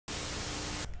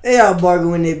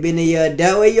Aye.i.Bargo in it, been a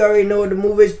that way. You already know what the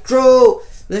move is. Troll.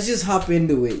 Let's just hop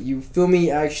into it. You feel me?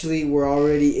 Actually, we're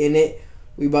already in it.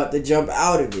 We about to jump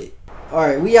out of it.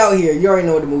 Alright, we out here. You already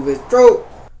know what the move is. Troll.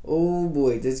 Oh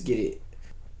boy, let's get it.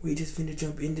 We just finna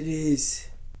jump into this.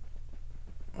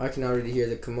 I can already hear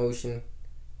the commotion.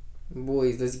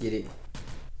 Boys, let's get it.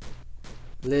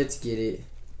 Let's get it.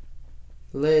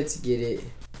 Let's get it.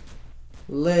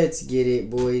 Let's get it,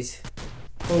 boys.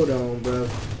 Hold on, bro.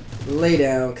 Lay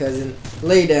down, cousin.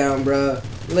 Lay down, bro.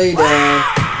 Lay down.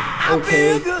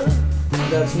 Okay.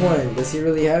 That's one. Does he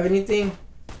really have anything?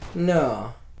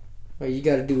 No. Well, you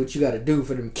gotta do what you gotta do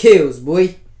for them kills,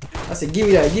 boy. I said, give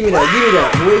me that, give me that, give me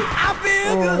that, boy.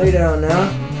 Oh, lay down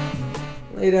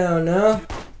now. Lay down now.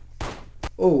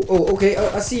 Oh, okay.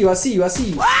 I see you, I see you, I see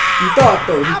you. He thought,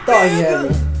 though. He thought he had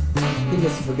me. He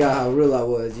must have forgot how real I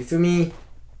was. You feel me?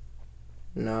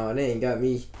 No, they ain't got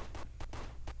me.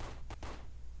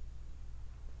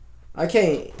 I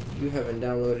can't. You haven't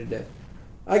downloaded that.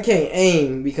 I can't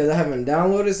aim because I haven't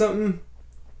downloaded something.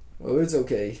 Well, it's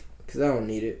okay because I don't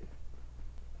need it.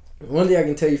 One thing I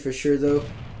can tell you for sure though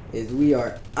is we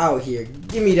are out here.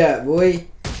 Give me that, boy.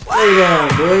 Lay down,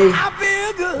 boy.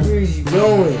 Where's you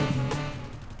going?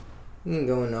 You ain't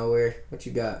going nowhere. What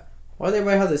you got? Why does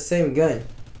everybody have the same gun?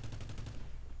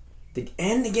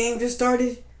 And the game just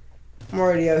started? I'm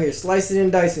already out here slicing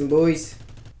and dicing, boys.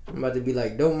 I'm about to be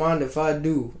like, don't mind if I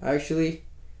do. Actually,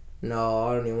 no,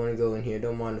 I don't even want to go in here.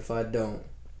 Don't mind if I don't.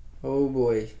 Oh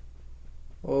boy.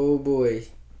 Oh boy.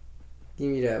 Give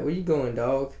me that. Where you going,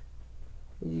 dog?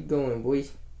 Where you going, boy?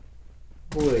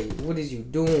 Boy, what is you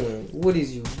doing? What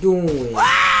is you doing?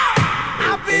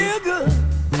 I feel good.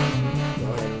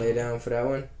 Go ahead and lay down for that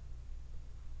one.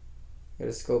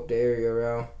 Gotta scope the area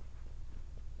around.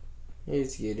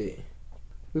 Let's get it.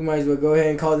 We might as well go ahead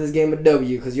and call this game a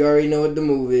W because you already know what the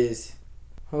move is.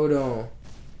 Hold on.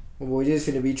 My boys, this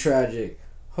is finna be tragic.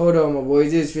 Hold on, my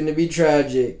boys, this is finna be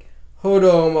tragic. Hold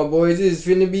on, my boys, this is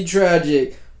finna be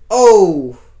tragic.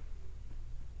 Oh!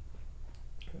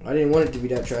 I didn't want it to be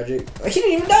that tragic. He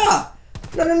didn't even die!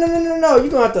 No. You're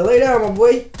gonna have to lay down, my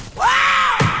boy.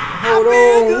 Hold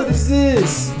on, what is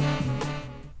this?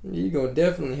 You're gonna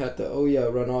definitely have to, oh yeah,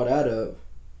 run all that up.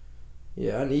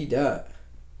 Yeah, I need that.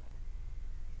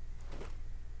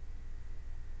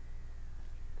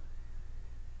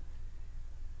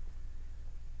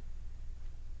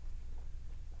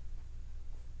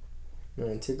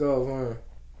 Man, took off,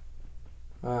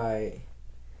 huh? Alright.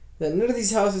 Now, none of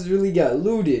these houses really got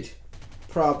looted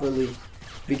properly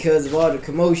because of all the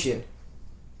commotion.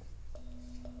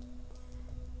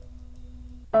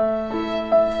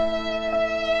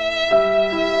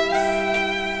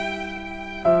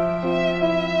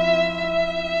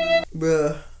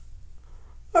 Bruh.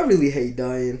 I really hate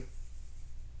dying.